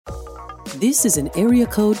This is an Area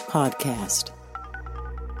Code Podcast.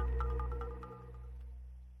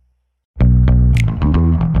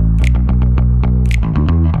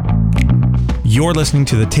 You're listening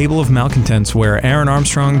to the Table of Malcontents, where Aaron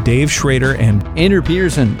Armstrong, Dave Schrader, and Andrew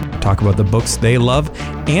Peterson talk about the books they love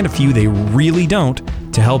and a few they really don't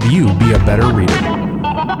to help you be a better reader.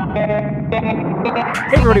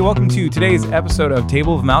 Hey everybody, welcome to today's episode of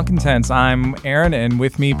Table of Malcontents. I'm Aaron, and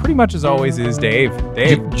with me pretty much as always is Dave.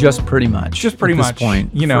 Dave. Just pretty much. Just pretty at much. This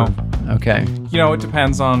point. Okay. It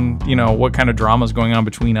depends on, what kind of drama is going on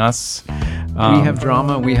between us. We have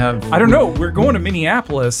drama. I don't know. We're going to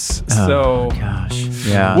Minneapolis, so gosh.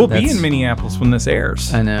 Yeah. We'll be in Minneapolis when this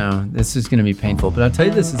airs. I know. This is going to be painful, but I'll tell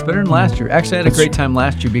you this, it's better than last year. Actually, I had a great time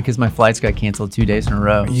last year because my flights got canceled 2 days in a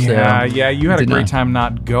row. Yeah, you had a great time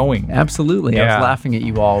not going. Absolutely. Yeah. I was laughing at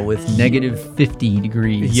you all with negative 50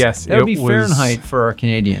 degrees. Yes. That would be Fahrenheit for our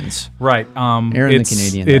Canadians. Right. Aaron the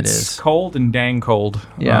Canadian, that is. It's cold and dang cold.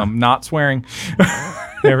 Yeah. Not swearing.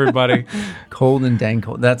 Everybody. Cold and dang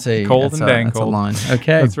cold. That's a cold and dang that's cold. A line.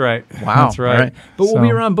 Okay. That's right. Wow. That's right. All right. But we'll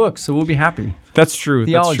be around books, so we'll be happy. That's true.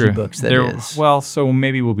 Theology That's true. books, that is. Well, so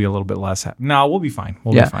maybe we'll be a little bit less happy. No, we'll be fine.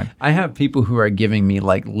 We'll be fine. I have people who are giving me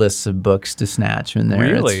like lists of books to snatch in there.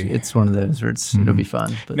 Really? It's one of those where it'll be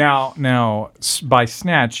fun. But. Now, by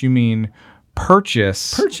snatch, you mean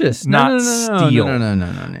purchase, not steal.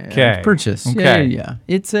 No. Okay. Purchase. Okay. Yeah.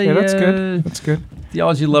 It's a. That's good. That's good.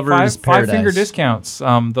 Theology lovers paradise. 5-finger discounts.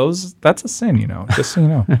 That's a sin, just so you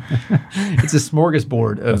know. It's a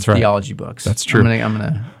smorgasbord of theology books. That's true. I'm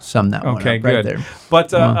gonna sum that one up good. right there.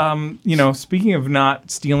 But speaking of not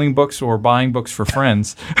stealing books or buying books for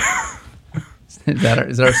friends. Is that our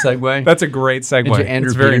segue? That's a great segue.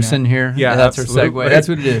 Andrew Peterson here. Yeah, that's absolutely. our segue. That's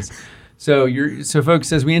what it is. So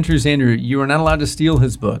folks, as we introduce Andrew, you are not allowed to steal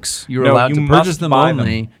his books. You're allowed to purchase them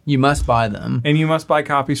only. You must buy them. And you must buy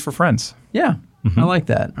copies for friends. Yeah. Mm-hmm. I like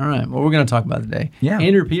that. All right. Well, we're going to talk about today. Yeah.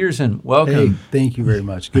 Andrew Peterson, welcome. Hey, thank you very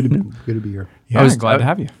much. Good to be here. Yeah, glad to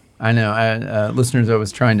have you. I know. Listeners, I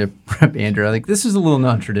was trying to prep Andrew. I think this is a little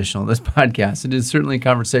non-traditional, this podcast. It is certainly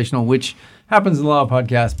conversational, which happens in a lot of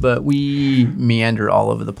podcasts, but we meander all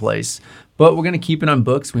over the place. But we're going to keep it on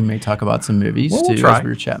books. We may talk about some movies, too, as we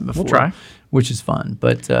were chatting before. We'll try. Which is fun.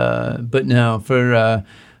 But no, for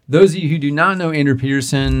those of you who do not know Andrew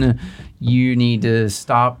Peterson, you need to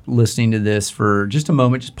stop listening to this for just a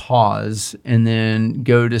moment, just pause, and then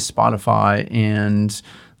go to Spotify and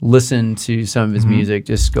listen to some of his music.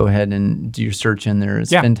 Just go ahead and do your search in there.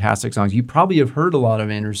 It's fantastic songs. You probably have heard a lot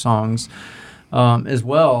of Andrew's songs as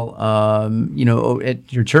well,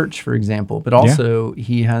 at your church, for example. But also,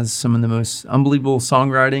 he has some of the most unbelievable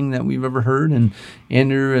songwriting that we've ever heard. And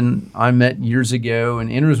Andrew and I met years ago,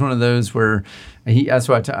 and Andrew was one of those where that's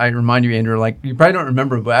why I remind you, Andrew, like, you probably don't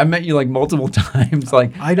remember, but I met you like multiple times.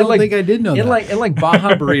 Like, I don't think I did know that. At like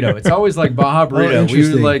Baja Burrito. It's always like Baja Burrito.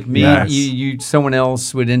 We would like meet, you, someone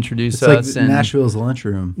else would introduce us. It's like Nashville's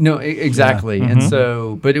lunchroom. No, exactly. Yeah. And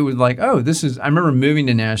so, but it was like, I remember moving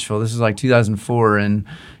to Nashville. This was like 2004. And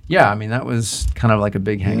that was kind of like a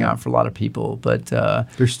big hangout for a lot of people. But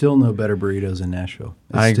there's still no better burritos in Nashville.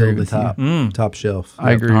 It's I agree still with the top shelf.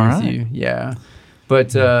 I agree with you. Yeah.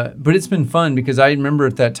 But it's been fun because I remember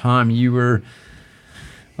at that time you were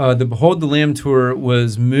the Behold the Lamb tour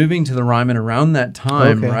was moving to the Ryman around that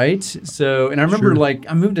time, right? So, and I remember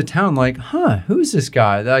I moved to town who's this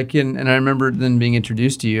guy? And I remember then being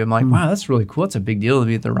introduced to you. I'm like, wow, that's really cool. It's a big deal to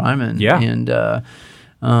be at the Ryman. Yeah. And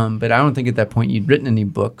but I don't think at that point you'd written any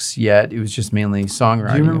books yet. It was just mainly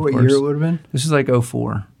songwriting. Do you remember what year it would have been? This is like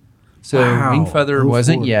 2004. So Wingfeather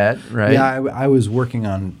wasn't yet, right? Yeah, I was working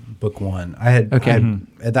on book one. I had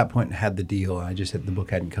at that point had the deal. I just the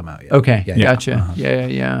book hadn't come out yet. Okay, yeah, gotcha. Uh-huh.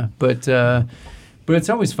 Yeah. But it's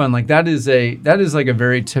always fun. Like that is like a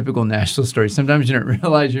very typical Nashville story. Sometimes you don't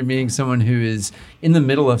realize you're meeting someone who is in the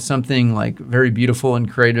middle of something like very beautiful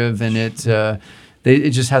and creative, and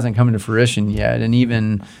it just hasn't come into fruition yet. And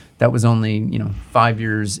even that was only 5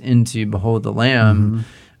 years into Behold the Lamb.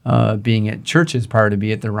 Being at churches prior to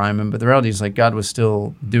be at the Ryman, but the reality is like God was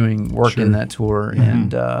still doing work in that tour,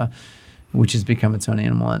 and which has become its own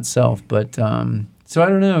animal in itself. But so I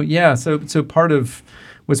don't know, So part of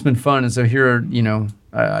what's been fun is here,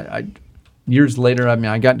 I years later,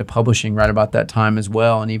 I got into publishing right about that time as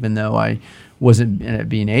well, and even though I wasn't at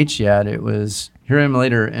B&H yet, it was here I am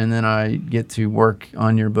later, and then I get to work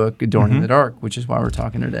on your book, Adorning the Dark, which is why we're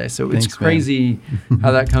talking today. So it's crazy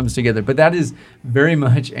how that comes together. But that is very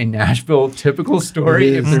much a Nashville typical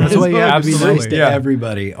story. That's why you have to be nice to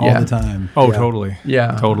everybody all the time. Oh, totally.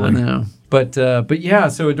 Yeah, totally. I know. But yeah,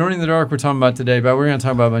 so Adorning the Dark we're talking about today, but we're going to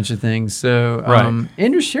talk about a bunch of things. So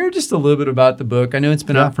Andrew, share just a little bit about the book. I know it's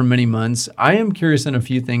been out for many months. I am curious on a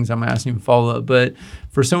few things. I'm asking you to follow up, but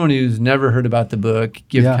for someone who's never heard about the book,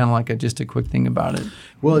 give kind of like just a quick thing about it.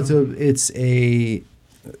 Well, it's a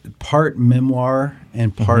part memoir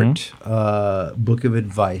and part book of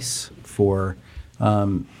advice for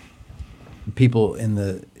people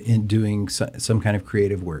in doing some kind of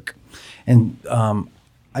creative work. And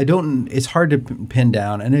it's hard to pin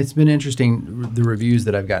down, and it's been interesting, the reviews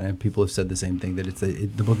that I've gotten, and people have said the same thing, that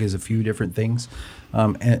the book is a few different things.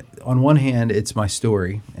 And on one hand, it's my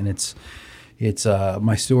story, and it's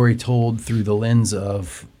my story told through the lens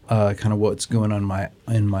of kind of what's going on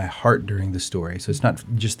in my heart during the story. So it's not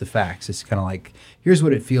just the facts. It's kind of like, here's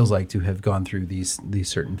what it feels like to have gone through these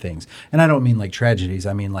certain things. And I don't mean like tragedies.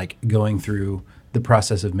 I mean like going through the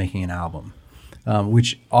process of making an album,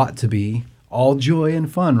 which ought to be all joy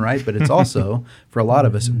and fun, right? But it's also, for a lot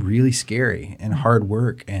of us, really scary and hard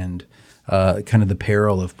work and kind of the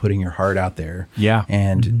peril of putting your heart out there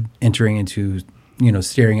and entering into,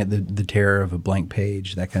 staring at the terror of a blank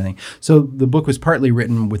page, that kind of thing. So the book was partly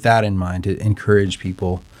written with that in mind, to encourage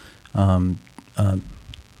people, to kind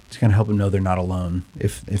of help them know they're not alone.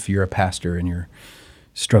 If you're a pastor and you're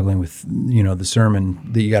struggling with, the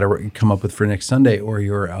sermon that you got to come up with for next Sunday, or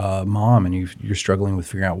you're a mom and you're struggling with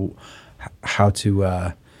figuring out how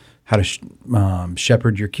to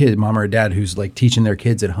shepherd your kid, mom or dad who's like teaching their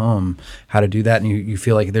kids at home how to do that, and you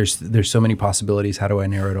feel like there's so many possibilities. How do I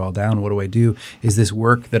narrow it all down? What do I do? Is this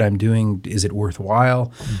work that I'm doing, is it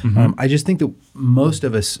worthwhile? I just think that most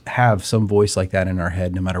of us have some voice like that in our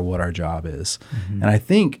head, no matter what our job is. And I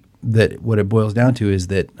think that what it boils down to is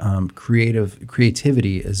that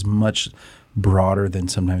creativity is much broader than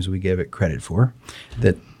sometimes we give it credit for,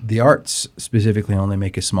 that the arts specifically only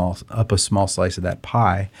make a small slice of that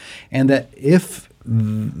pie, and that if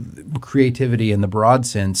creativity in the broad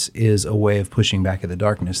sense is a way of pushing back at the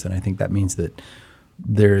darkness, then I think that means that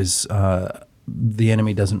there's the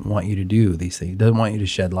enemy doesn't want you to do these things. He doesn't want you to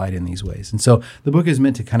shed light in these ways. And so the book is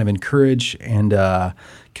meant to kind of encourage and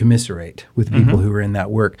commiserate with people who are in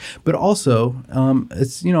that work. But also,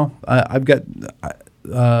 it's, I've got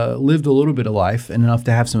lived a little bit of life and enough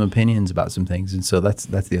to have some opinions about some things. And so that's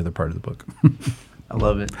the other part of the book. I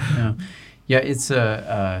love it. Yeah, it's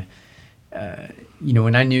when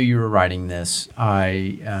I knew you were writing this,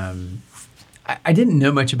 I didn't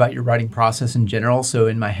know much about your writing process in general. So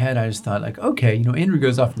in my head, I just thought like, okay, Andrew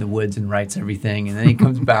goes off in the woods and writes everything. And then he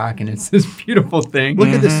comes back and it's this beautiful thing. Look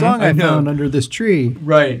at this song I found under this tree.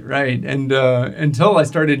 Right. And until I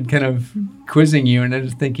started kind of quizzing you, and I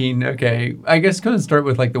was thinking, okay, I guess going to start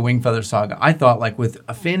with like the Wingfeather Saga. I thought like with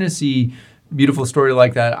a fantasy beautiful story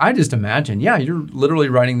like that, I just imagine, you're literally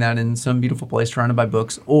writing that in some beautiful place surrounded by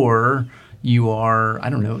books, or you are, I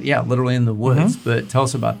don't know, literally in the woods. But tell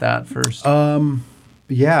us about that first. I mean,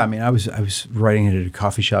 I was writing it at a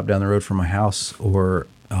coffee shop down the road from my house, or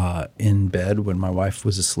in bed when my wife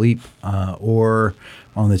was asleep, or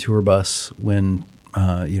on the tour bus when,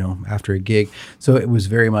 after a gig. So it was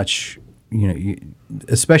very much,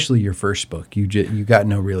 especially your first book, you got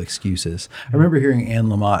no real excuses. I remember hearing Anne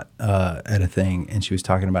Lamott at a thing, and she was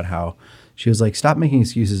talking about how she was like, stop making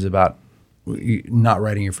excuses about not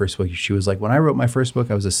writing your first book. She was like, when I wrote my first book,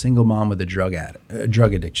 I was a single mom with a drug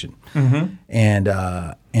addiction,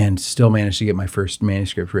 and still managed to get my first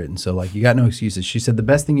manuscript written. So like, you got no excuses. She said the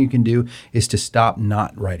best thing you can do is to stop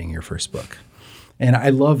not writing your first book. And I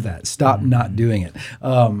love that. Stop not doing it.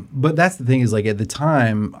 But that's the thing is, like, at the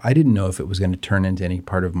time, I didn't know if it was going to turn into any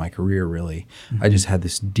part of my career, really. I just had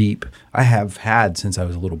this I have had since I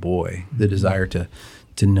was a little boy, the desire to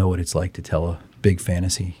know what it's like to tell a big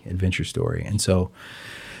fantasy adventure story. And so,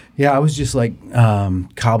 I was just like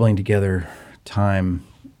cobbling together time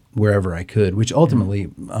wherever I could, which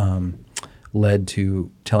ultimately led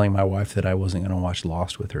to telling my wife that I wasn't going to watch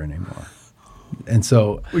Lost with her anymore. And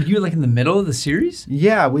so, were you like in the middle of the series?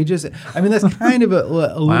 Yeah, that's kind of a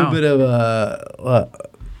little bit of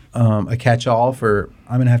a catch-all for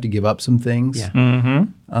I'm going to have to give up some things. Yeah.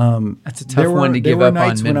 That's a tough one to give up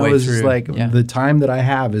on midway through. The time that I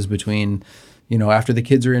have is between, after the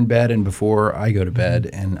kids are in bed and before I go to bed,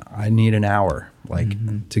 and I need an hour,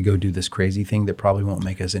 to go do this crazy thing that probably won't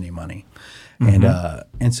make us any money.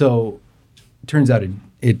 And so it turns out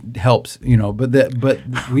it helps, but you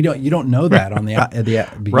don't know that at the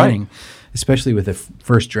beginning, right. Especially with a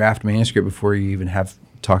first draft manuscript before you even have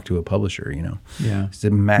talked to a publisher, Yeah. It's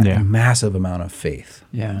a massive amount of faith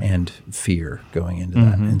and fear going into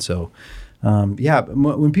that. And so,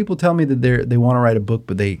 when people tell me that they want to write a book,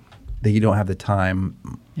 but they that you don't have the time,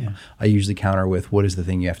 Yeah. I usually counter with, what is the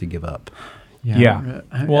thing you have to give up? Yeah.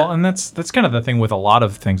 Well, and that's kind of the thing with a lot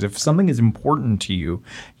of things. If something is important to you,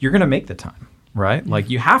 you're going to make the time, right? Like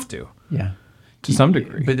you have to. Yeah. To some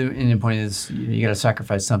degree. But the point is, you got to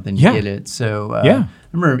sacrifice something to Yeah. get it. So Yeah. I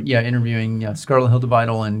remember, interviewing Scarlett Hilda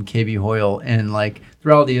Vital and KB Hoyle, and like the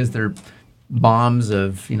reality is they're bombs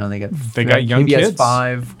of, they got young maybe has kids.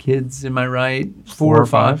 5 kids, am I right? 4 or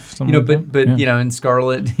 5, something like that. but Yeah. and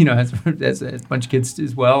Scarlett, has a bunch of kids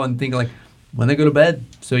as well, and think like when they go to bed.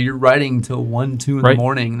 So you're writing till 1, 2 in Right. the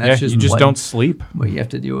morning. Yeah, That's just you just what- don't sleep. what you have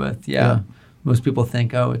to deal with. Yeah. Most people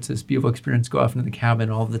think, oh, it's this beautiful experience, go off into the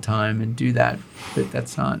cabin all the time and do that. But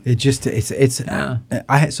that's not. It just it's Yeah.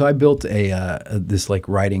 I built this like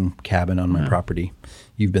writing cabin on my property.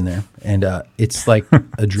 You've been there, and it's like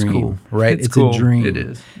a dream, cool. right? It's It's cool. a dream. It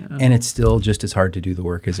is. Yeah. And it's still just as hard to do the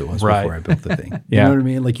work as it was Right. before I built the thing. You Yeah. know what I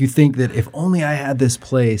mean? Like you think that if only I had this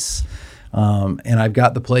place, and I've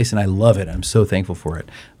got the place and I love it. I'm so thankful for it.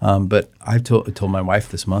 But I've told my wife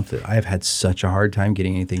this month that I have had such a hard time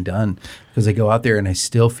getting anything done because I go out there and I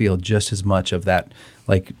still feel just as much of that,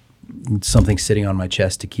 like something sitting on my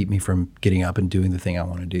chest to keep me from getting up and doing the thing I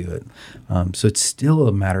want to do. So it's still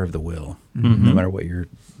a matter of the will, no matter what your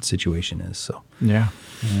situation is. So Yeah.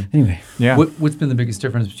 anyway, Yeah. What's been the biggest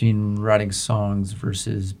difference between writing songs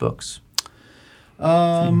versus books?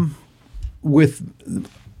 With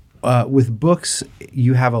books,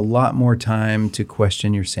 you have a lot more time to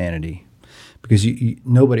question your sanity because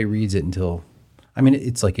nobody reads it until,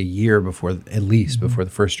 it's like a year before, at least before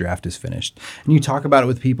the first draft is finished. And you talk about it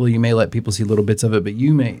with people. You may let people see little bits of it, but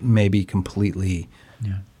you may be completely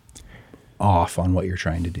off on what you're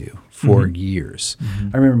trying to do for years.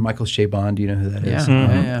 I remember Michael Chabon. Do you know who that is?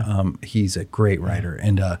 Yeah. He's a great writer,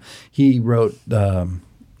 and he wrote the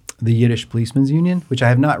Yiddish Policeman's Union, which I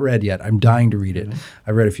have not read yet. I'm dying to read it.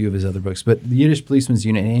 I've read a few of his other books, but the Yiddish Policeman's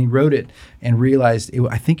Union, and he wrote it and realized,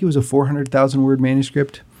 I think it was a 400,000 word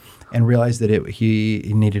manuscript, and realized that he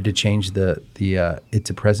needed to change the it's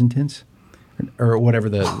a present tense, or whatever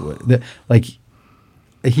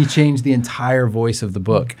he changed the entire voice of the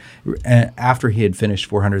book after he had finished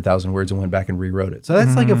 400,000 words and went back and rewrote it. So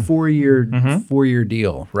that's like a 4-year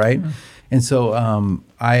deal, right? And so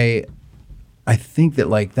I think that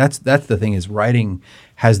like that's the thing is writing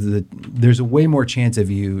there's a way more chance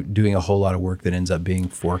of you doing a whole lot of work that ends up being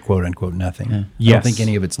for quote unquote nothing. I Yes. don't think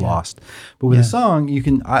any of it's lost. But with a song, you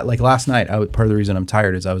can like last night. Part of the reason I'm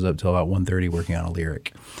tired is I was up till about 1:30 working on a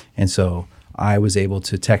lyric, and so I was able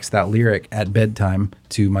to text that lyric at bedtime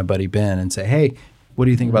to my buddy Ben and say, "Hey, what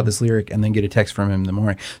do you think about this lyric?" And then get a text from him in the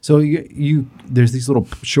morning. So there's these little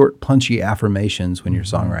short, punchy affirmations when you're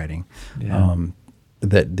songwriting.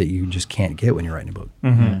 That you just can't get when you're writing a book.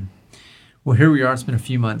 Yeah. Well, here we are. It's been a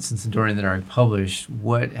few months since the Dorian that I published.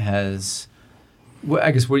 What do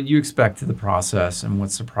you expect to the process, and what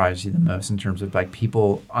surprised you the most in terms of like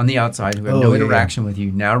people on the outside who have no interaction with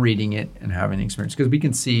you now reading it and having an experience? Because we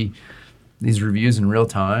can see these reviews in real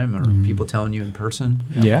time, or people telling you in person.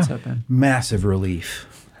 What's happened? Massive relief.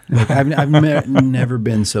 Like I've never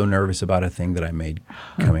been so nervous about a thing that I made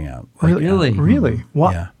coming out. Like, Really? Really?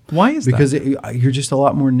 Why? Yeah. Why is because that? you're just a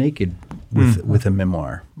lot more naked with a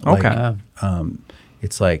memoir. Like, Okay.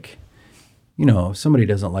 It's like, if somebody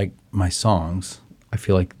doesn't like my songs, I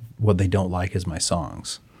feel like what they don't like is my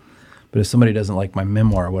songs. But if somebody doesn't like my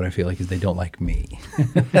memoir, what I feel like is they don't like me.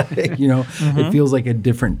 It feels like a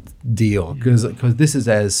different deal because this is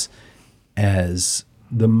as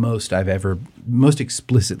the most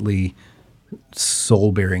explicitly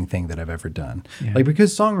soul-bearing thing that I've ever done. Yeah. Like,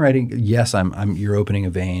 because songwriting, yes, you're opening a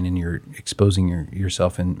vein and you're exposing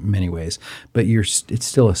yourself in many ways, but it's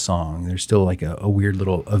still a song. There's still like a weird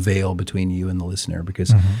little veil between you and the listener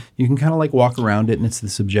because you can kind of like walk around it and it's the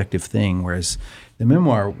subjective thing. Whereas the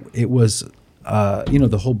memoir, it was,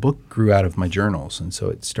 the whole book grew out of my journals. And so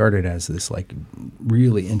it started as this like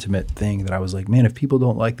really intimate thing that I was like, man, if people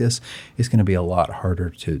don't like this, it's going to be a lot harder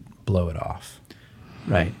to blow it off.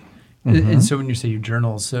 Right. And so when you say your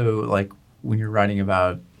journals, so like when you're writing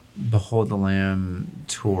about Behold the Lamb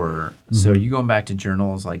tour, so you going back to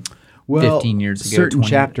journals like 15 years ago? Certain 20,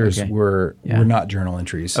 chapters okay. were not journal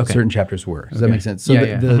entries. Okay. Certain chapters were. Does that Okay. make sense? So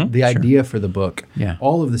Yeah, the idea for the book, Yeah.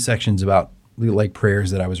 all of the sections about like prayers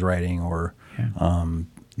that I was writing or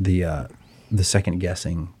the second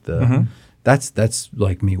guessing, that's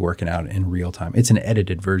like me working out in real time. It's an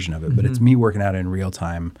edited version of it, but it's me working out in real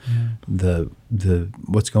time. The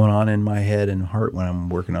what's going on in my head and heart when I'm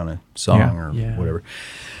working on a song or whatever.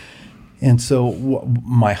 And so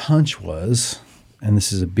my hunch was, and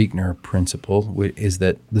this is a Buechner principle, is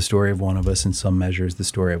that the story of one of us in some measure is the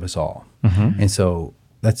story of us all. And so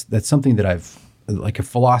that's something that I've, like a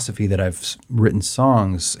philosophy that I've written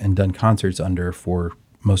songs and done concerts under for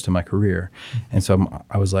most of my career. And so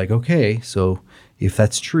I was like, okay, so if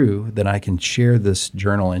that's true, then I can share this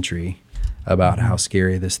journal entry about how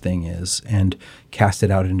scary this thing is and cast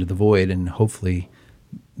it out into the void, and hopefully,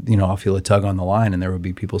 I'll feel a tug on the line, and there will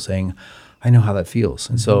be people saying, I know how that feels.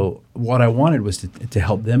 And so what I wanted was to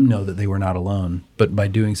help them know that they were not alone. But by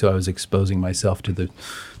doing so, I was exposing myself to the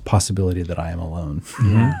possibility that I am alone.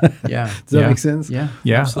 Yeah. Yeah. Does that make sense? Yeah.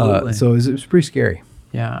 Yeah. Absolutely. So it was pretty scary.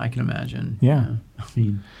 Yeah, I can imagine. Yeah. I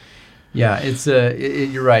mean, yeah, it's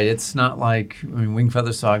you're right. It's not like,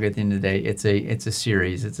 Wingfeather Saga at the end of the day, it's a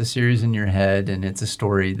series. It's a series in your head, and it's a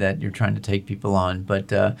story that you're trying to take people on.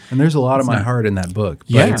 But and there's a lot of my heart in that book. But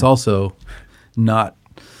Yeah. it's also not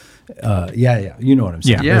you know what I'm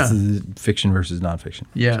saying. Yeah. This is fiction versus nonfiction.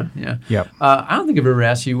 yeah. Yep. I don't think I've ever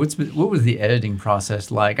asked you what was the editing process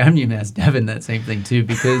like. I haven't even asked Devin that same thing too,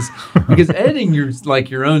 because editing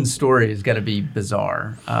your own story has got to be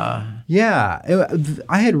bizarre. I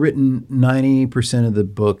had written 90% of the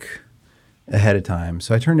book ahead of time,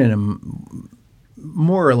 so I turned in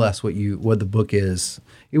more or less what the book is.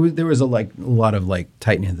 There was a lot of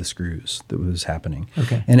tightening of the screws that was happening.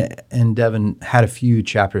 Okay. And Devin had a few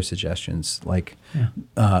chapter suggestions,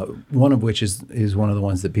 one of which is one of the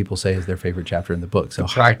ones that people say is their favorite chapter in the book. So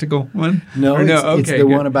Practical one? it's the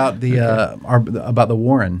one about the about the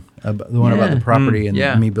Warren, the one about the property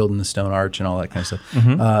and me building the stone arch and all that kind of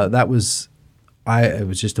stuff. That was. It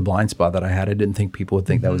was just a blind spot that I had. I didn't think people would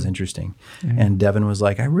think that was interesting. And Devin was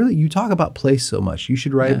like, you talk about place so much. You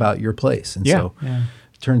should write about your place. And so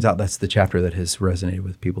it turns out that's the chapter that has resonated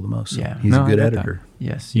with people the most. So he's a good editor.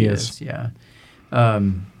 Yes, he is. Yeah.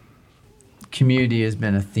 Community has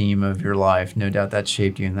been a theme of your life. No doubt that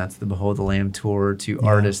shaped you, and that's the Behold the Lamb tour to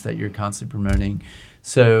artists that you're constantly promoting.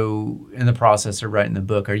 So in the process of writing the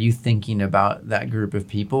book, are you thinking about that group of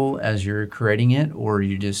people as you're creating it, or are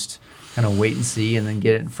you just kind of wait and see and then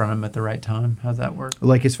get it in front of them at the right time? How's that work?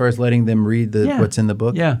 Like as far as letting them read what's in the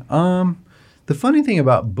book? Yeah. The funny thing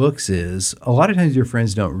about books is a lot of times your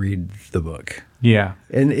friends don't read the book. Yeah.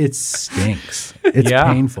 And it stinks. It's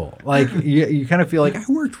painful. Like you kind of feel like I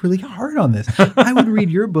worked really hard on this. I would read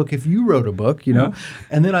your book if you wrote a book, And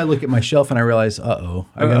then I look at my shelf and I realize, I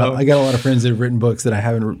got a lot of friends that have written books that I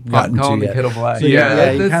haven't gotten to yet. So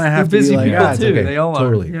you kind of have to be like, people too. Okay, they all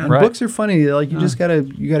totally. are. Yeah. And books are funny. Like you just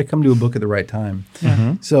gotta come to a book at the right time.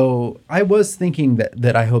 So I was thinking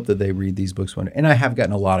that I hope that they read these books one day, and I have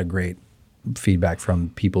gotten a lot of great feedback from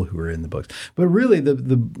people who are in the books. But really,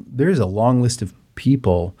 there's a long list of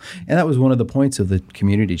people, and that was one of the points of the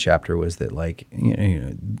community chapter, was that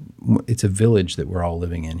it's a village that we're all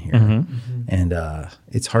living in here, and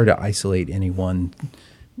it's hard to isolate any one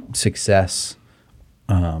success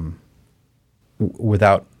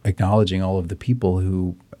without acknowledging all of the people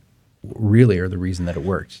who really are the reason that it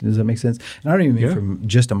worked. Does that make sense? And I don't even mean from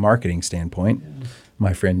just a marketing standpoint,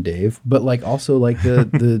 my friend Dave, but also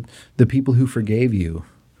the people who forgave you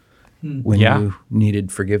when you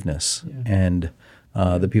needed forgiveness, and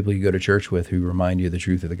the people you go to church with who remind you of the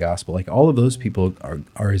truth of the gospel. Like all of those people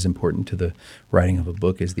are as important to the writing of a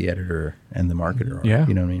book as the editor and the marketer are. Yeah.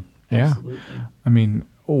 You know what I mean? Yeah. Absolutely. I mean,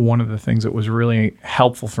 one of the things that was really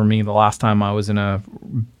helpful for me the last time I was in a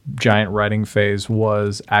giant writing phase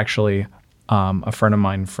was actually a friend of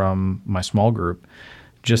mine from my small group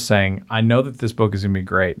just saying, I know that this book is going to be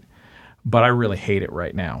great, but I really hate it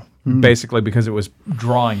right now. Basically because it was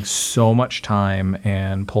drawing so much time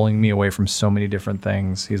and pulling me away from so many different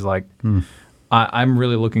things. He's like, I'm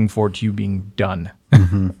really looking forward to you being done.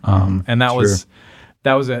 And that was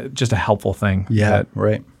just a helpful thing. Yeah,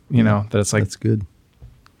 right. That it's like, that's good.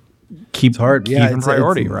 Keep It's hard. Keep in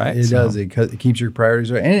priority, right? It does. It keeps your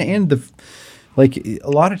priorities right. And a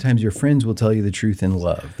lot of times your friends will tell you the truth in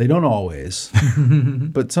love. They don't always,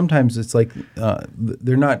 but sometimes it's like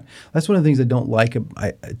they're not. That's one of the things I don't like.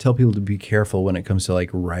 I tell people to be careful when it comes to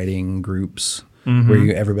writing groups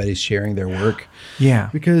where everybody's sharing their work. Yeah.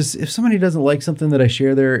 Because if somebody doesn't like something that I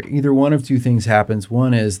share there, either one of two things happens.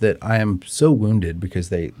 One is that I am so wounded because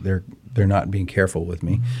they're not being careful with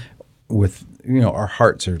me. With our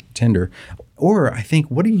hearts are tender, or I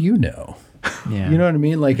think, what do you know? Yeah. You know what I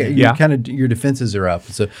mean? Your defenses are up.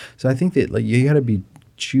 So I think that you got to be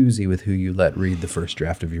choosy with who you let read the first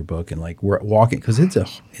draft of your book, and walk it, because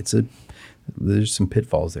there's some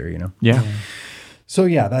pitfalls there. Yeah. So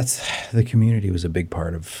that's the community was a big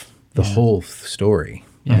part of the whole story.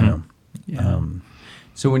 Yeah.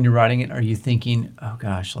 So when you're writing it, are you thinking, oh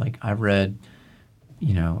gosh, I've read,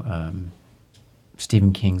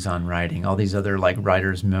 Stephen King's On Writing, all these other like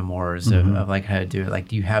writers' memoirs of like how to do it. Like,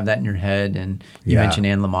 do you have that in your head? And you mentioned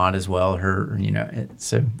Anne Lamott as well. Her,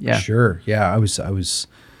 so yeah. Sure. Yeah. I was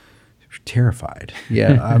terrified.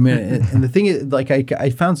 Yeah. I mean, and the thing is, like, I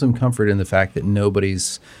found some comfort in the fact that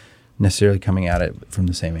nobody's necessarily coming at it from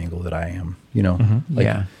the same angle that I am,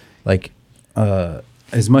 Like,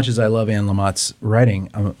 as much as I love Anne Lamott's writing,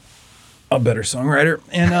 I'm a better songwriter.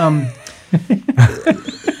 And,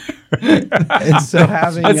 and so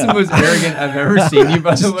having that's the most arrogant I've ever seen you,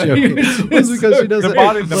 by the way. It's because she doesn't.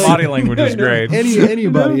 The body language is great.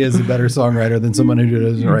 Anybody is a better songwriter than someone who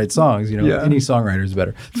doesn't write songs. Any songwriter is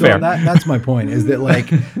better. So Fair. That's my point. Is that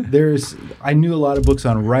like I knew a lot of books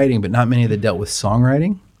on writing, but not many that dealt with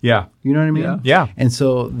songwriting. Yeah. You know what I mean? Yeah. And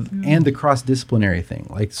so, and the cross-disciplinary thing,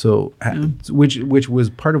 like, so, which was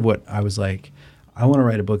part of what I was like, I want to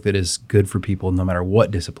write a book that is good for people no matter what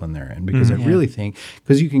discipline they're in, because I really think,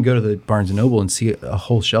 because you can go to the Barnes & Noble and see a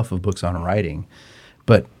whole shelf of books on writing,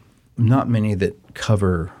 but not many that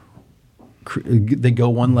cover, they go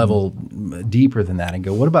one level deeper than that and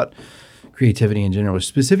go, what about creativity in general,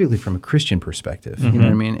 specifically from a Christian perspective? You know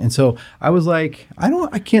what I mean? And so I was like,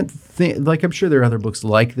 I can't think, like, I'm sure there are other books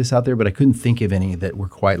like this out there, but I couldn't think of any that were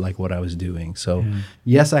quite like what I was doing. So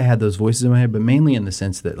yes, I had those voices in my head, but mainly in the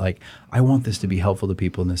sense that, like, I want this to be helpful to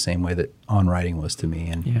people in the same way that On Writing was to me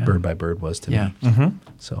and Bird by Bird was to me.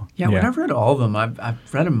 So when I've read all of them, I've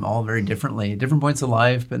read them all very differently at different points of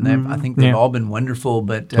life, but I think they've all been wonderful.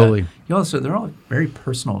 But Totally. They're all very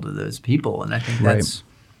personal to those people, and I think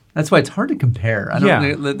that's why it's hard to compare. I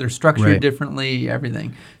don't they're structured differently,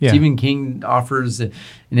 everything. Yeah. Stephen King offers an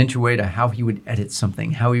entry to how he would edit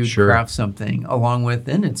something, how he would craft something, along with,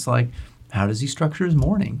 then it's like, how does he structure his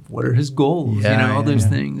morning? What are his goals? All those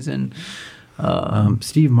things. And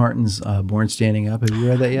Steve Martin's Born Standing Up. Have you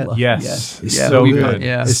read that yet? Yes. It's so so good. good.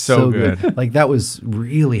 It's so good. Like, that was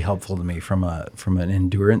really helpful to me from an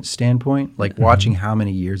endurance standpoint. Like, watching how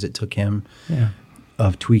many years it took him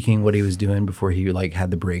of tweaking what he was doing before he like had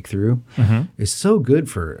the breakthrough is so good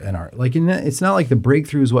for an art. Like, it's not like the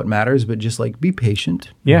breakthrough is what matters, but just like, be patient.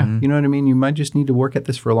 Yeah. You know what I mean? You might just need to work at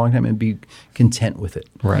this for a long time and be content with it.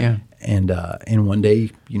 Right. Yeah. And one day,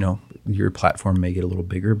 your platform may get a little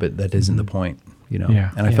bigger, but that isn't the point, Yeah.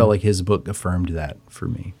 And I felt like his book affirmed that for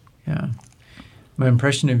me. Yeah. My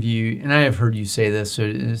impression of you, and I have heard you say this,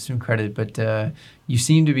 so some credit, but you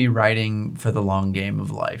seem to be writing for the long game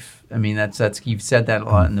of life. I mean, that's you've said that a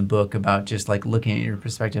lot in the book about just like looking at your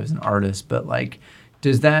perspective as an artist, but like,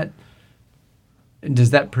 does that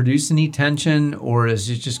produce any tension, or is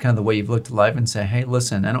it just kind of the way you've looked at life and say, hey,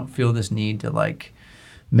 listen, I don't feel this need to like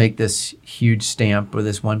make this huge stamp or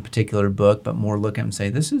this one particular book, but more look at and say,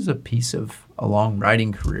 this is a piece of a long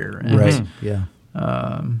writing career. And, Right. Yeah.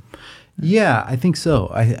 Yeah, I think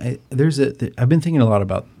so. I've been thinking a lot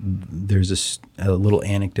about, there's a little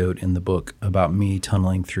anecdote in the book about me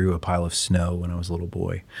tunneling through a pile of snow when I was a little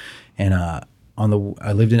boy. And I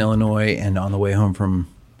lived in Illinois, and on the way home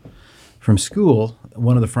from school,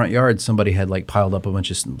 one of the front yards, somebody had like piled up a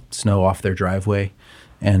bunch of snow off their driveway.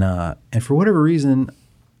 And for whatever reason,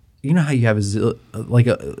 you know how you have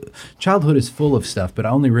a childhood is full of stuff, but I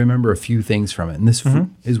only remember a few things from it. And this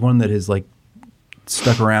is one that is like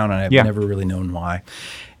stuck around, and I've never really known why.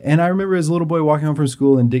 And I remember as a little boy walking home from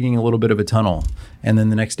school and digging a little bit of a tunnel. And then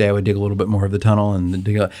the next day I would dig a little bit more of the tunnel and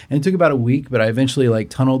it took about a week, but I eventually like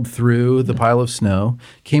tunneled through the pile of snow,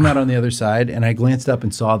 came out on the other side, and I glanced up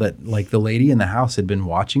and saw that like the lady in the house had been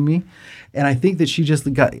watching me. And I think that she just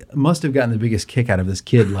must have gotten the biggest kick out of this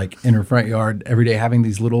kid, like in her front yard every day, having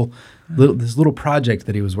this little project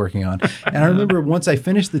that he was working on. And I remember once I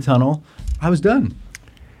finished the tunnel, I was done.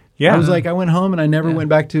 Yeah. I was like, I went home and I never went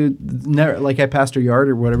back to, like, I passed her yard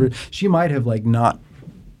or whatever. She might have like not,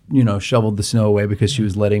 shoveled the snow away because she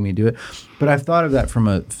was letting me do it. But I've thought of that from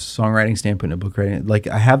a songwriting standpoint, a book writing. Like,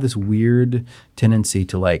 I have this weird tendency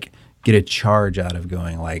to like get a charge out of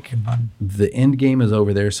going like, the end game is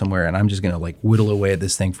over there somewhere, and I'm just going to like whittle away at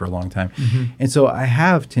this thing for a long time. And so I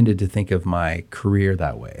have tended to think of my career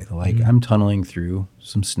that way. Like, I'm tunneling through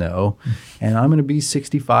some snow, and I'm going to be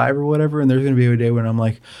 65 or whatever, and there's going to be a day when I'm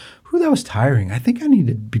like, that was tiring. I think I need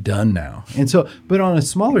to be done now. And so, but on a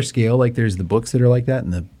smaller scale, like there's the books that are like that,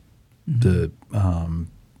 and the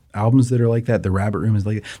albums that are like that. The Rabbit Room is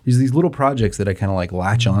like, there's these little projects that I kind of like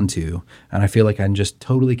latch onto, and I feel like I'm just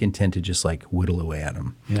totally content to just like whittle away at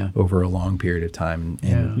them over a long period of time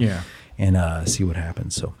and see what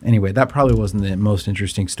happens. So anyway, that probably wasn't the most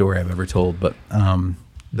interesting story I've ever told, but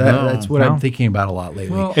that's what I'm thinking about a lot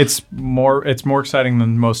lately. Well, it's more exciting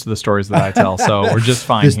than most of the stories that I tell, so we're just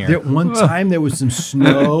fine here. One time there was some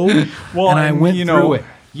snow, and I went through it.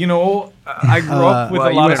 I grew up with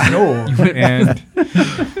a lot of snow, and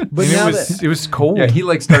But and now it was cold. Yeah, he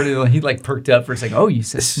perked up for a second. Oh, you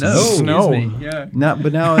said snow. Snow. Excuse me. Yeah.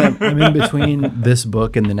 now I'm in between this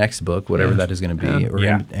book and the next book, whatever that is going to be,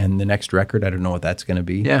 and the next record. I don't know what that's going to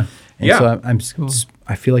be. Yeah. And so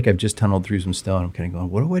I feel like I've just tunneled through some stuff. And I'm kind of going,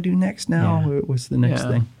 what do I do next now? Yeah. What's the next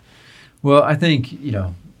thing? Well, I think,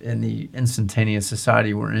 in the instantaneous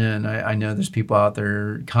society we're in, I know there's people out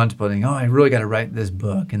there contemplating, I really got to write this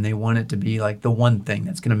book. And they want it to be like the one thing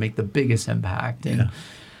that's going to make the biggest impact. And I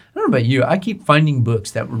don't know about you. I keep finding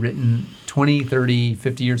books that were written 20, 30,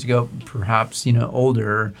 50 years ago, perhaps,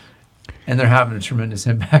 older, and they're having a tremendous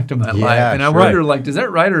impact on my life. And I wonder, does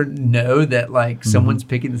that writer know that, someone's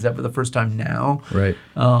picking this up for the first time now? Right.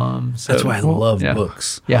 So That's why I love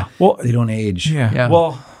books. Yeah. Well, They don't age. yeah.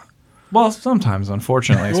 Well, sometimes,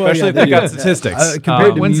 unfortunately, especially if they got statistics.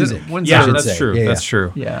 Compared to music. That's true. Yeah, That's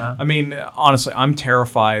true. Yeah. I mean, honestly, I'm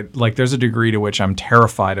terrified. There's a degree to which I'm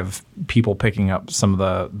terrified of people picking up some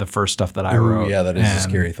of the first stuff that I wrote. Yeah, that is a And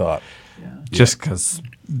scary thought. Just because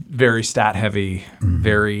very stat heavy,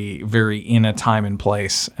 very, very in a time and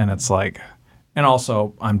place. And it's and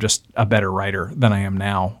also I'm just a better writer than I am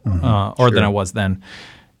now, or than I was then.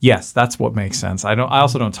 Yes, that's what makes sense. I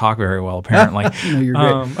also don't talk very well, apparently. No, you're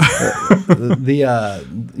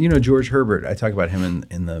great. George Herbert, I talk about him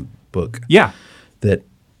in the book. Yeah. That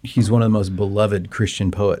he's one of the most beloved Christian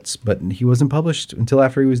poets, but he wasn't published until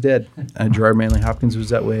after he was dead. Gerard Manley Hopkins was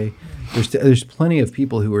that way. There's plenty of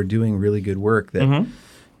people who are doing really good work that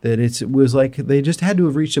it was like they just had to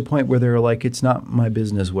have reached a point where they were like, it's not my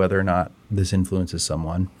business whether or not this influences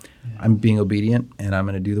someone. I'm being obedient, and I'm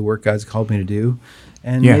going to do the work God's called me to do.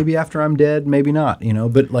 And maybe after I'm dead, maybe not,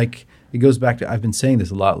 But it goes back to, I've been saying this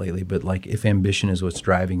a lot lately, but if ambition is what's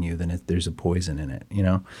driving you, then there's a poison in it,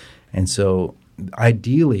 And so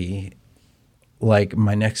ideally,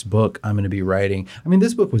 my next book I'm going to be writing, I mean,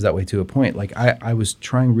 this book was that way to a point. I was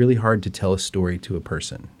trying really hard to tell a story to a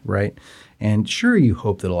person, right? And sure, you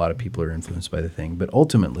hope that a lot of people are influenced by the thing, but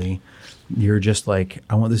ultimately, you're just I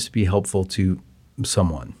want this to be helpful to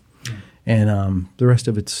someone. And the rest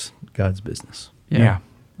of it's God's business. Yeah.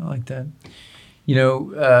 I like that.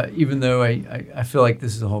 Even though I feel like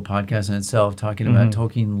this is a whole podcast in itself, talking about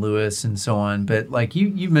Tolkien, Lewis, and so on, but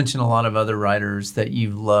you mentioned a lot of other writers that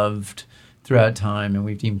you've loved throughout time, and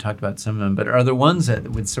we've even talked about some of them, but are there ones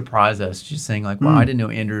that would surprise us, just saying wow, I didn't know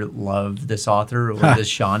Andrew loved this author or this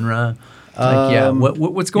genre?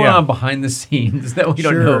 What's going on behind the scenes that we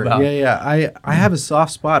don't know about? I have a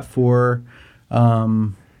soft spot for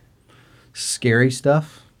scary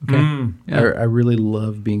stuff. Okay. I really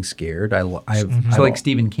love being scared. So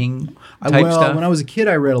Stephen King type stuff? When I was a kid,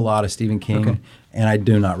 I read a lot of Stephen King, and I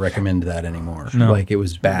do not recommend that anymore. No. It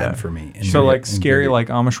was bad for me. Scary like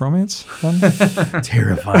Amish romance?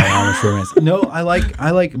 Terrifying Amish romance. No, I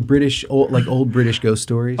like British, old British ghost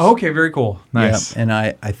stories. Okay, very cool. Nice. Yeah, and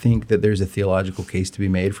I think that there's a theological case to be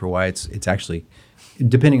made for why it's actually,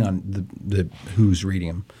 depending on the who's reading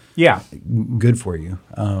them. Yeah. Good for you.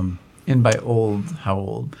 And by old, how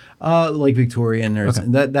old? Like Victorian.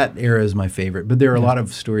 That era is my favorite. But there are a lot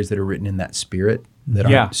of stories that are written in that spirit that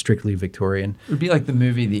aren't strictly Victorian. It would be like the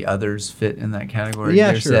movie The Others fit in that category.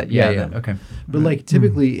 Yeah, sure. Okay. But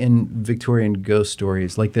typically in Victorian ghost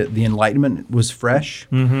stories, the Enlightenment was fresh.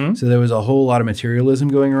 So there was a whole lot of materialism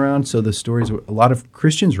going around. So the stories, a lot of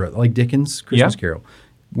Christians wrote, like Dickens' Christmas Carol.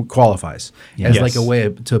 Qualifies as a way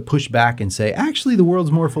to push back and say, actually, the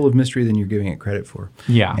world's more full of mystery than you're giving it credit for.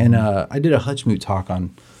 Yeah. And I did a Hutchmoot talk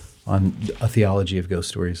on a theology of ghost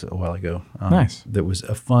stories a while ago. Nice. That was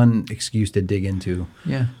a fun excuse to dig into.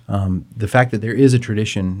 Yeah. The fact that there is a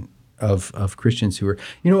tradition of Christians who are,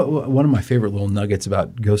 one of my favorite little nuggets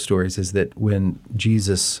about ghost stories is that when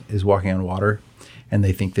Jesus is walking on water and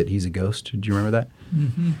they think that he's a ghost. Do you remember that?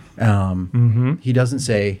 He doesn't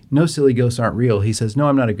say, no, silly ghosts aren't real. He says, no,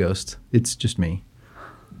 I'm not a ghost. It's just me.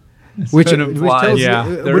 Which implies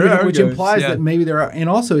that maybe there are, and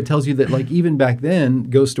also it tells you that even back then,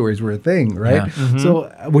 ghost stories were a thing, right? Yeah. So,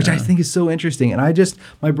 which I think is so interesting. And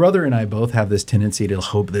my brother and I both have this tendency to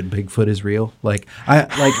hope that Bigfoot is real.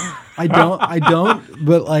 I don't,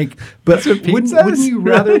 but wouldn't you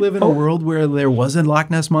rather live in a world where there was a Loch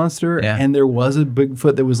Ness Monster and there was a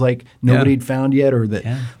Bigfoot that was nobody'd found yet, or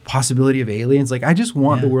the possibility of aliens? I just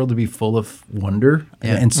want the world to be full of wonder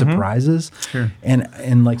and surprises. Sure. And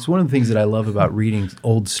so one of the things that I love about reading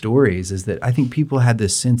old stories is that I think people had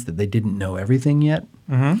this sense that they didn't know everything yet.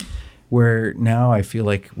 Where now I feel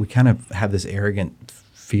like we kind of have this arrogant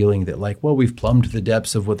feeling that like, well, we've plumbed the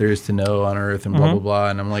depths of what there is to know on Earth and blah, blah, blah.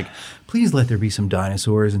 And I'm like, please let there be some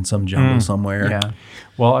dinosaurs in some jungle somewhere. Yeah.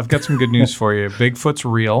 Well, I've got some good news for you. Bigfoot's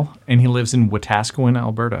real, and he lives in Wetaskiwin,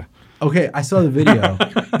 Alberta. Okay, I saw the video.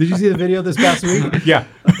 Did you see the video this past week? Yeah.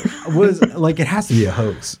 Was like it has to be a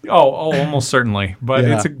hoax. Oh, almost certainly. But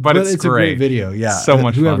Yeah. it's a great video. Yeah, So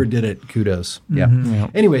much Whoever fun. did it, kudos. Yeah. Yeah.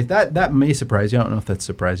 Anyway, that may surprise you. I don't know if that's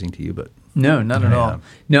surprising to you, but No, not at Yeah. all.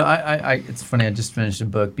 No, I it's funny. I just finished a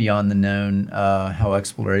book, Beyond the Known, how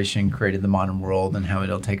exploration created the modern world and how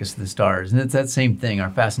it'll take us to the stars. And it's that same thing. Our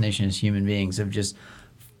fascination as human beings of just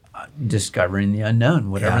discovering the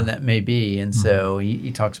unknown, whatever Yeah. that may be. And so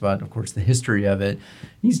he talks about, of course, the history of it.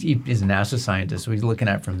 He's a NASA scientist, so he's looking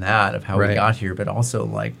at from that of how we Right. got here, but also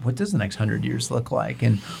like, what does the next 100 years look like,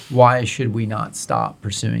 and why should we not stop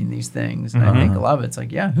pursuing these things? And I think a lot of it's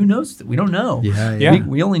like, yeah, who knows? We don't know. Yeah, yeah.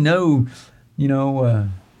 We only know,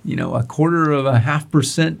 a quarter of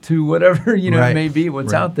 0.5% to whatever Right. may be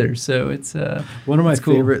what's Right. out there. So it's one of my it's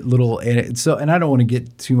cool. favorite little and I don't want to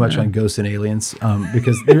get too much on ghosts and aliens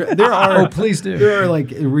because there are Oh, please do. there are like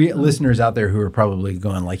listeners out there who are probably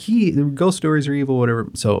going like ghost stories are evil, whatever.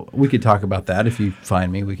 So we could talk about that if you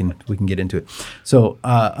find me. We can get into it. So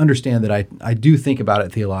understand that I do think about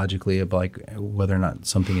it theologically of like whether or not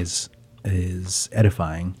something is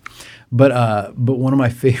edifying, but one of my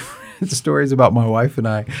favorite stories about my wife and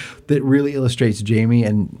I that really illustrates Jamie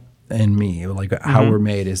and me, like how we're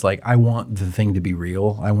made, is like I want the thing to be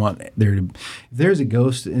real. I want if there's a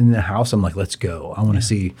ghost in the house, I'm like, let's go. I want to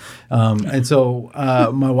see. And so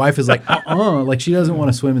my wife is like, like she doesn't want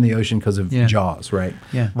to swim in the ocean because of Yeah. Jaws, right?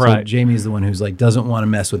 Yeah. So Right. Jamie's the one who's like doesn't want to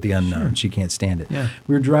mess with the unknown. She can't stand it. Yeah.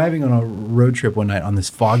 We were driving on a road trip one night on this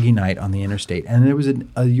foggy night on the interstate, and there was a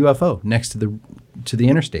UFO next to the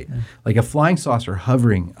interstate, like a flying saucer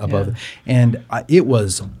hovering above, Yeah. and it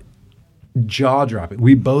was jaw dropping.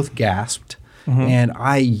 We both gasped, and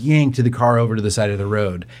I yanked the car over to the side of the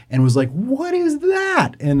road and was like, "What is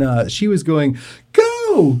that?" And she was going,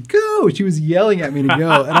 "Go, go!" She was yelling at me to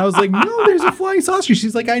go, and I was like, "No, there's a flying saucer."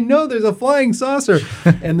 She's like, "I know there's a flying saucer,"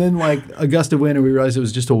 and then like a gust of wind, and we realized it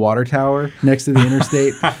was just a water tower next to the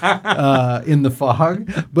interstate in the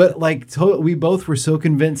fog. But like, we both were so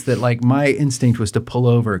convinced that like my instinct was to pull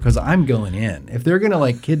over because I'm going in. If they're gonna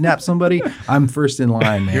like kidnap somebody, I'm first in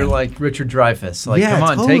line, man. You're like Richard Dreyfuss. Like, yeah, come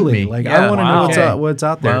on, totally. take me. Like Yeah. I want to Wow. know what's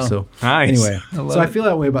out there. Wow. So Nice. anyway, I love so I it. feel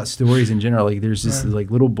that way about stories in general. Like there's this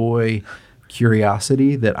like little boy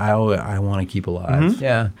curiosity that I want to keep alive.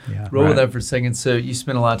 Yeah. Yeah. Roll with Right. that for a second. So you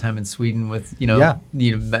spent a lot of time in Sweden with, Yeah.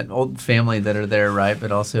 met old family that are there, right?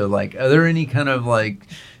 But also like, are there any kind of like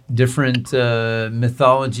different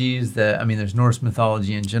mythologies there's Norse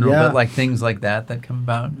mythology in general, Yeah. but like things like that come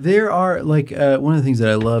about? There are like one of the things that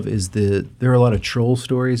I love is there are a lot of troll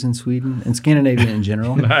stories in Sweden and Scandinavia in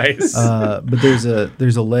general. Nice. But there's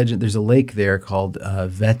a legend. There's a lake there called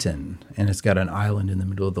Vetten, and it's got an island in the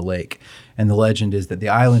middle of the lake. And the legend is that the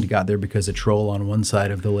island got there because a troll on one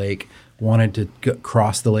side of the lake wanted to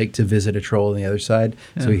cross the lake to visit a troll on the other side.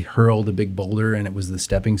 So he hurled a big boulder, and it was the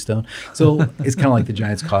stepping stone. So it's kind of like the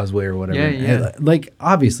Giant's Causeway or whatever. Yeah. And, like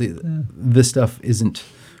obviously, this stuff isn't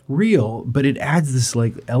real, but it adds this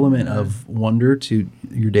like element of wonder to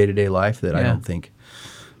your day-to-day life that I Yeah. don't think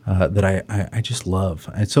that I just love.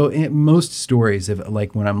 And so most stories,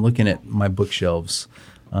 like when I'm looking at my bookshelves,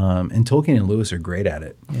 and Tolkien and Lewis are great at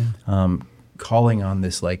it, calling on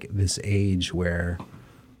this age where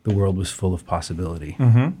the world was full of possibility.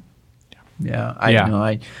 Yeah,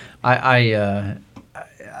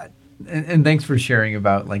 and thanks for sharing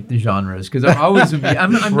about like the genres, because I always would be.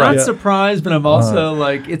 I'm Right. not surprised, but I'm also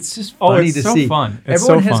like, it's just Oh, funny it's to so see. fun. It's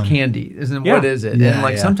Everyone so has fun. candy, isn't Yeah. what is it? Yeah, and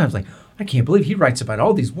like yeah. sometimes like, I can't believe he writes about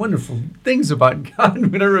all these wonderful things about God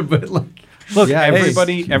and whatever, but like, Look, Yeah,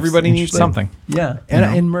 everybody it's needs interesting. something. yeah,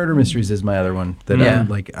 And Murder Mysteries is my other one that Yeah. I'm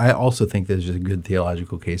like. I also think there's a good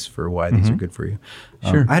theological case for why these are good for you.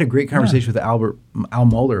 Sure. I had a great conversation with Al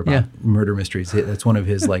Mohler about Yeah. Murder Mysteries. That's one of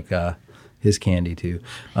his his candy too.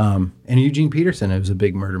 And Eugene Peterson was a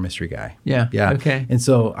big murder mystery guy. Yeah, Yeah. okay. And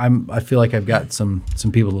so I feel like I've got some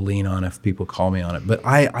people to lean on if people call me on it. But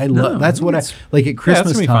I love that's what I like at Christmas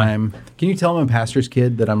that's gonna be fun. time. Can you tell I'm a pastor's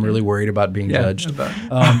kid that I'm really worried about being Yeah, judged? about-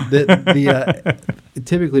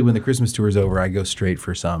 Typically when the Christmas tour is over, I go straight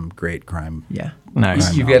for some great crime. yeah.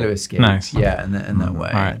 Nice. You've got to escape. Nice. Yeah, in that way.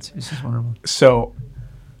 All right. It's just wonderful. So,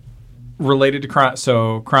 related to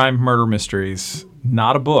crime, murder mysteries,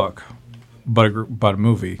 not a book, but a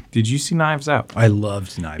movie. Did you see Knives Out? I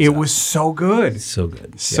loved Knives It Out. was so good. so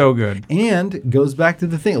good. So good. And it goes back to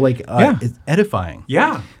the thing, like Yeah. it's edifying.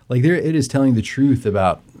 Yeah. Like it is telling the truth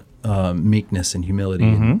about meekness and humility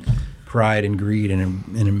and pride and greed in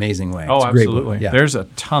an amazing way. Oh, It's a great book. absolutely. Yeah. There's a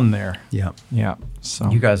ton there. yeah. Yeah.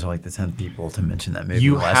 So You guys are like the 10th people to mention that movie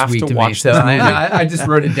You last have week to to me. watch So this movie. I just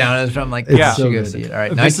wrote it down. I'm like, Yeah. you should go see it. All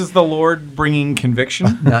right, this is the Lord bringing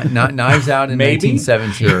conviction. Knives Out in Maybe?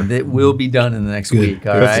 1917. It will be done in the next week.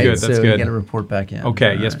 All That's right, good, that's so good. we got to report back in.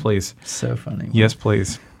 Okay. All Yes, right. please. So funny. Yes,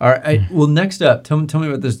 please. All right. Well, next up, tell me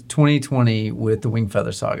about this 2020 with the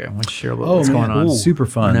Wingfeather Saga. Why don't you share a little what's going on? Super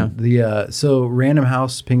fun. I know. So Random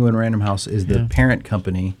House, Penguin Random House, is the parent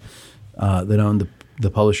company that owned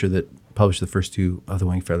the publisher that published the first two of the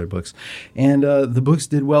Wingfeather books, and the books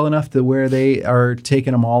did well enough to where they are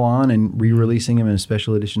taking them all on and re-releasing them in a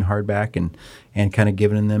special edition hardback and kind of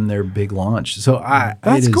giving them their big launch. So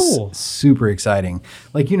That's it is cool. super exciting.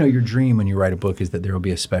 Like, your dream when you write a book is that there will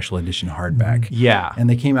be a special edition hardback. Yeah. And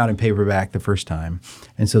they came out in paperback the first time,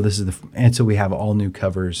 and so this is and so we have all new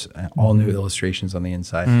covers, all new illustrations on the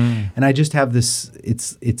inside, and I just have this.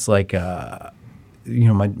 It's like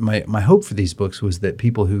my hope for these books was that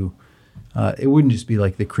people who it wouldn't just be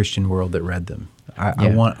like the Christian world that read them. I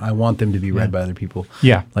want them to be read by other people.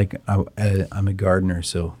 Yeah. Like I'm a gardener,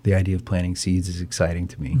 so the idea of planting seeds is exciting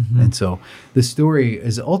to me, and so the story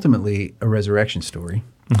is ultimately a resurrection story.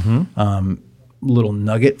 Little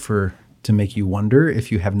nugget to make you wonder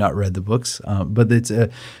if you have not read the books, but it's a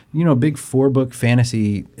big 4-book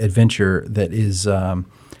fantasy adventure that is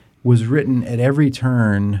was written at every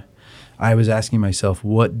turn. I was asking myself,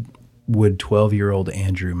 what would 12-year-old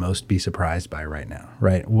Andrew most be surprised by right now,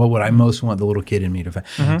 right? What would I most want the little kid in me to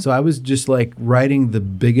find? So I was just like writing the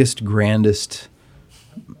biggest, grandest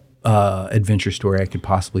adventure story I could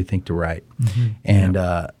possibly think to write. And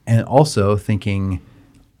also thinking,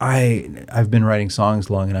 I've been writing songs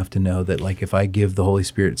long enough to know that, like, if I give the Holy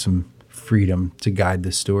Spirit some freedom to guide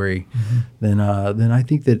this story, then I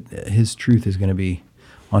think that his truth is going to be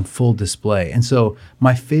on full display. And so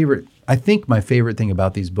my favorite thing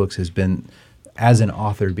about these books has been, as an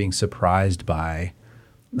author, being surprised by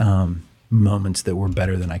moments that were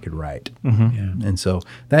better than I could write. And so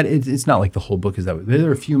that it's not like the whole book is that way. There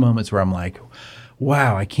are a few moments where I'm like,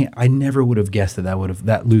 wow, I never would have guessed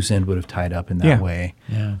that loose end would have tied up in that way.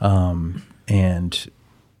 And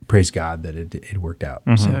praise God that it worked out.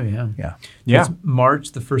 So, It's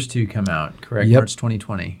March, the first two come out, correct? Yep. March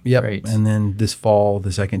 2020. Yep. Great. And then this fall,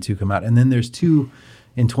 the second two come out. And then there's two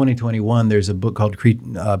in 2021. There's a book called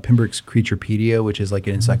Pembroke's Creaturepedia, which is like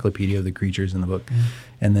an encyclopedia of the creatures in the book.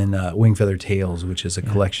 And then Wingfeather Tales, which is a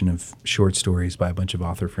collection of short stories by a bunch of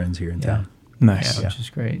author friends here in town. Nice. Which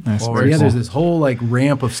is great. Nice. Well, Very we're- There's this whole like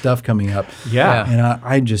ramp of stuff coming up. Yeah. And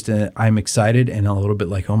I'm excited and a little bit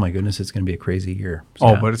like, oh my goodness, it's going to be a crazy year. So,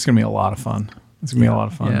 Oh, but it's going to be a lot of fun. It's going to be a lot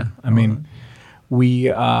of fun. Yeah. I mean,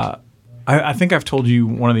 I think I've told you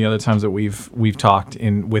one of the other times that we've talked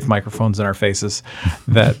with microphones in our faces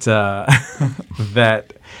that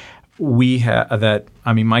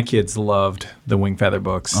my kids loved the Wingfeather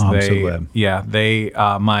books. Oh, I'm so glad. Yeah,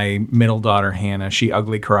 my middle daughter Hannah, she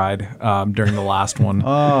ugly cried during the last one.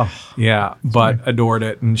 Yeah, but adored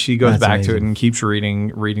it, and she goes That's back to it amazing. and keeps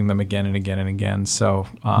reading them again and again and again. So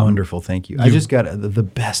wonderful. Thank you. I just got the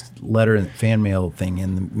best letter and fan mail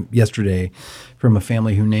thing yesterday from a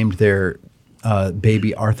family who named their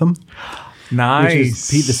baby Artham. Nice. Which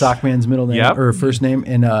is Pete the Sockman's middle name or first name,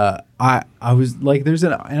 and I was like,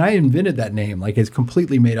 and I invented that name, like it's a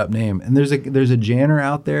completely made up name. And there's a Janner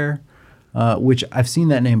out there, which I've seen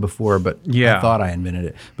that name before, but I thought I invented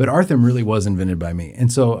it. But Artham really was invented by me,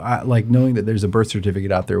 and so I like knowing that there's a birth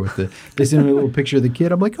certificate out there with they sent me a little picture of the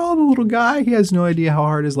kid. I'm like, oh, the little guy, he has no idea how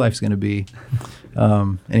hard his life's going to be.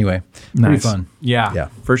 Anyway, pretty fun. Yeah,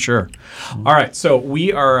 for sure. All right, so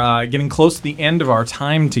we are getting close to the end of our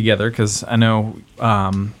time together because I know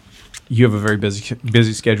you have a very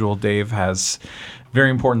busy schedule. Dave has very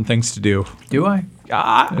important things to do. Do I?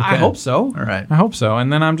 I hope so. All right. I hope so.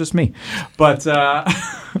 And then I'm just me. But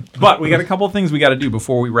but we got a couple of things we got to do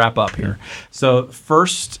before we wrap up here. So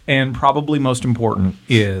first and probably most important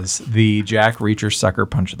is the Jack Reacher Sucker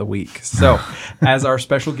Punch of the Week. So as our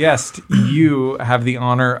special guest, you have the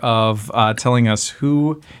honor of telling us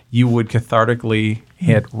who you would cathartically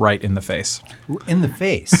hit right in the face. In the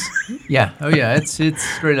face. Yeah. Oh yeah. It's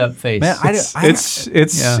straight up face. Man,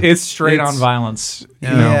 It's straight on violence. You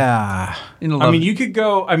know? Yeah. I mean, you could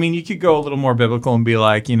go a little more biblical and be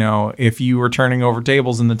like, if you were turning over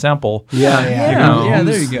tables in the temple. Yeah,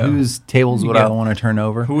 there you go. Whose tables would I want to turn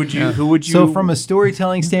over? Who would you? So from a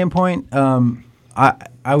storytelling standpoint,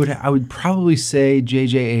 I would probably say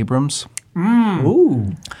J.J. Abrams.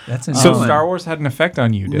 Ooh, that's a So new one. Star Wars had an effect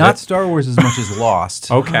on you, did Not it? Star Wars as much as Lost.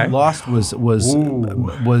 Okay. Lost was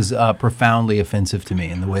profoundly offensive to me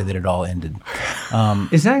in the way that it all ended.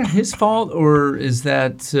 Is that his fault or is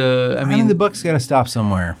that? I mean, the buck's got to stop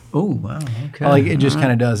somewhere. Oh wow. Okay. Like it just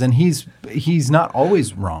kind of does, and he's not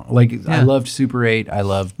always wrong. Like I Yeah. loved Super 8. I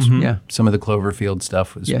loved Yeah. some of the Cloverfield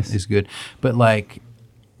stuff Yes. is good, but like.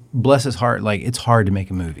 Bless his heart, like it's hard to make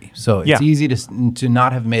a movie. So it's Yeah. easy to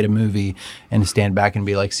not have made a movie and to stand back and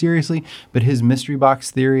be like, seriously? But his mystery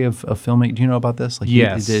box theory of filmmaking, do you know about this? Like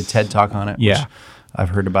Yes. he did a TED Talk on it, which Yeah. I've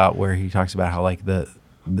heard about, where he talks about how like the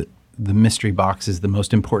mystery box is the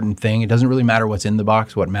most important thing. It doesn't really matter what's in the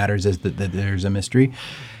box. What matters is that there's a mystery,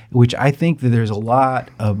 which I think that there's a lot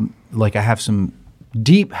of, like I have some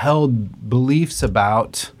deep held beliefs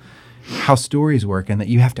about how stories work and that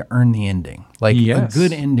you have to earn the ending. Like Yes. a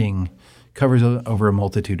good ending covers over a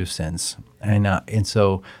multitude of sins. And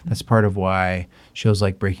so that's part of why shows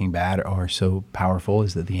like Breaking Bad are so powerful,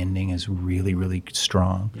 is that the ending is really, really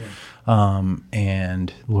strong. Yeah.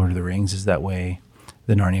 And Lord of the Rings is that way.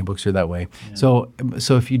 The Narnia books are that way. Yeah.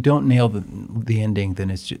 So if you don't nail the ending, then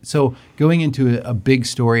it's just, so going into a big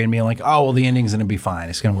story and being like, oh, well, the ending's going to be fine.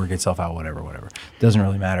 It's going to work itself out, whatever. Doesn't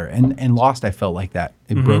really matter. And Lost, I felt like that.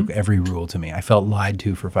 It broke every rule to me. I felt lied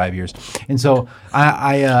to for 5 years. And so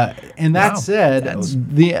and that said,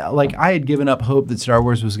 I had given up hope that Star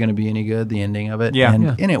Wars was going to be any good, the ending of it. Yeah.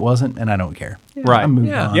 And it wasn't, and I don't care. Right. I'm moving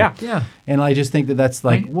Yeah. on. Yeah. And I just think that that's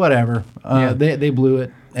like, whatever. They blew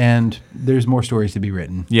it. And there's more stories to be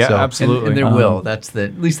written. Yeah, So- absolutely. And there will. At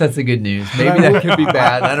least that's the good news. Maybe that could be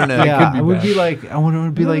bad. I don't know. Yeah, it could be I would bad. be like, I want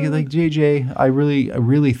to be like JJ. I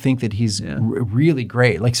really think that he's really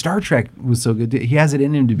great. Like Star Trek was so good. He has it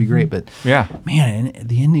in him to be great, but Yeah. man,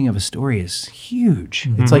 the ending of a story is huge.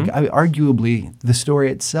 It's like arguably the story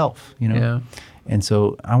itself. Yeah. And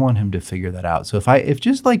so I want him to figure that out. So if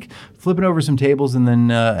just like flipping over some tables and then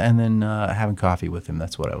having coffee with him,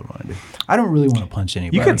 that's what I would want to do. I don't really want to punch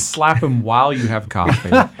anybody. You could slap him while you have coffee.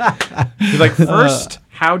 You're like, first,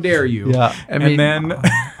 how dare you? Yeah. And then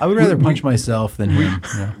I would rather punch myself than him.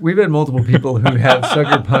 Yeah. We've had multiple people who have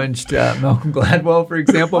sucker punched Malcolm Gladwell, for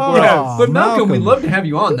example. Oh, but Malcolm, we'd Malcolm. love to have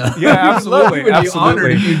you on, though. Yeah, absolutely. We would be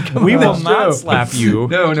honored if you'd come We on will the not show. slap you.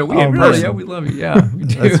 No, we in really, person. we love you. Yeah, we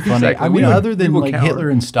do. That's funny. Exactly. I mean, other than will like cower. Hitler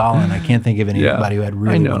and Stalin, I can't think of anybody who I'd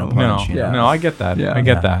really know. want to No, punch. you know? no, I get that. Yeah. I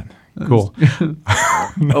get that. Cool.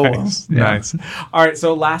 Nice. Yeah. Nice. All right.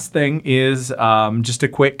 So last thing is just a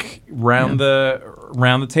quick round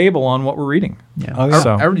the table on what we're reading. Yeah. Oh, yeah.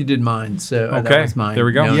 So- I already did mine, so that Okay, was mine. there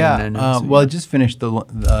we go. Yeah. So, Well, I just finished the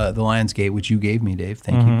Lionsgate, which you gave me, Dave.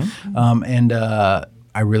 Thank you. And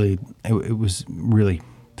it was really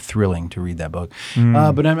thrilling to read that book.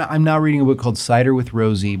 But I'm now reading a book called Cider with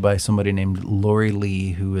Rosie by somebody named Lori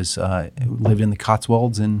Lee, who is lived in the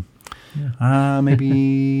Cotswolds in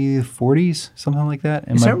maybe 40s, something like that.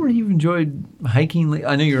 And Is that where you've enjoyed hiking?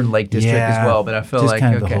 I know you're in Lake District as well, but I feel just like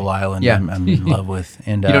kind of the whole island. Yeah. I'm in love with.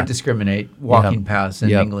 And you don't discriminate walking past in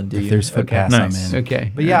Yep. England, do you? If there's footpaths, Nice. I'm in.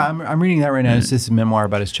 Okay. But yeah, I'm reading that right now. It's just a memoir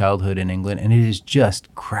about his childhood in England, and it is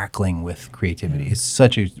just crackling with creativity. It's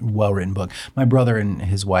such a well-written book. My brother and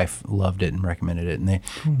his wife loved it and recommended it, and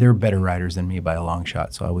they're better writers than me by a long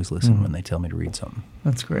shot, so I always listen when they tell me to read something.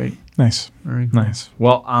 That's great. Nice. Very cool. Nice.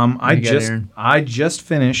 Well, you got, Aaron? I just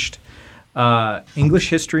finished English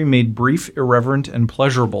History Made Brief, Irreverent, and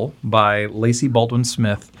Pleasurable by Lacey Baldwin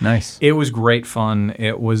Smith. Nice. It was great fun.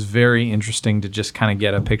 It was very interesting to just kind of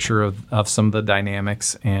get a picture of some of the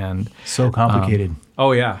dynamics and So complicated.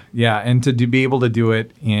 oh yeah, and to be able to do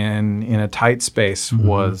it in a tight space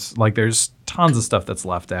was like there's tons of stuff that's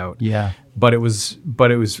left out. Yeah. But it was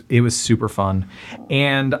super fun,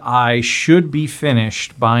 and I should be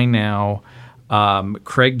finished by now.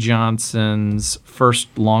 Craig Johnson's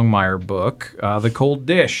first Longmire book, The Cold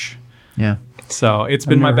Dish. Yeah. So it's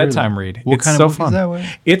been my never heard of bedtime that. read. What it's kind so of book fun.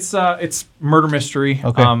 is that one? It's murder mystery.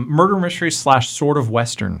 Okay. Murder mystery / sort of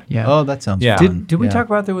Western. Yeah. Oh, that sounds Yeah. fun. Did we Yeah. talk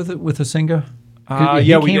about that with Asinga? Yeah,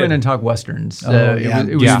 he we came in did. and talked westerns. So Oh, yeah.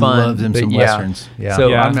 it was Yeah. fun. Loved him but some yeah. westerns. Yeah. So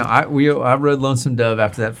Yeah. I read Lonesome Dove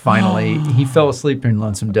after that. Finally, he fell asleep in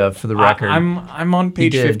Lonesome Dove for the record. I'm on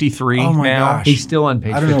page did. 53 Oh my now. gosh. He's still on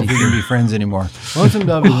page I don't know if we 53. can be friends anymore. Lonesome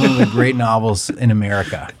Dove is one of the great novels in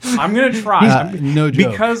America. I'm gonna try. No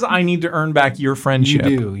joke. Because I need to earn back your friendship.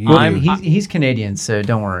 do. You Well, do. he's Canadian, so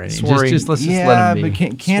don't worry. Sorry. Just let's just yeah, let him be.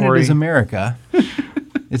 but Canada's Sorry. America.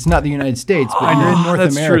 It's not the United States, but you're in North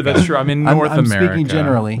that's America. true. That's true. I'm in North I'm America. speaking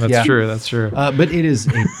generally. That's yeah. true. That's true. But it is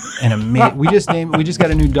an we just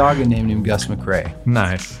got a new dog named him Gus McRae.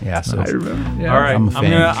 Nice. Yeah, so I remember. Yeah. All right, I'm a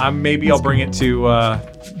fan. maybe I'll bring it to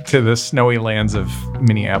the snowy lands of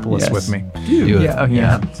Minneapolis Yes. with me. Do it. Yeah,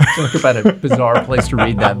 yeah. Talk about a bizarre place to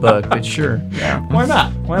read that book, but sure. Yeah. Why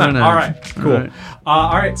not? Why not? not? All right, cool. All right.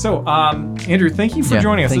 All right, so Andrew, thank you for Yeah,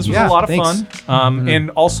 joining us. thank This you. was a Yeah, lot of thanks. fun. And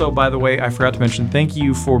also, by the way, I forgot to mention, thank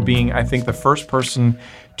you for being, I think, the first person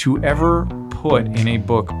to ever put in a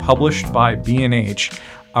book published by B&H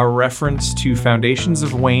a reference to Foundations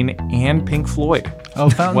of Wayne and Pink Floyd. Oh,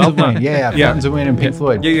 Fountains Well of Wayne. done. Yeah, Fountains of Wayne and Pink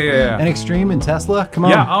Floyd. Yeah. And Extreme and Tesla. Come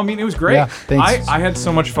on. Yeah, I mean, it was great. Yeah, thanks. I had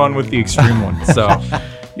so much fun with the Extreme one, so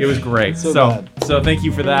it was great. So thank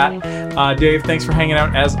you for that. Dave, thanks for hanging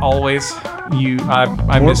out as always.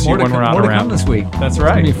 I miss you when we're not more to around. come this week. That's It's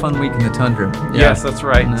right. gonna be a fun week in the tundra. Yeah. Yes, that's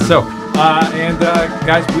right. So,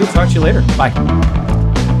 guys, we'll talk to you later. Bye.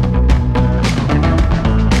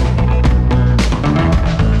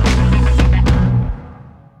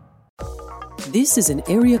 This is an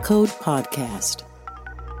Area Code Podcast.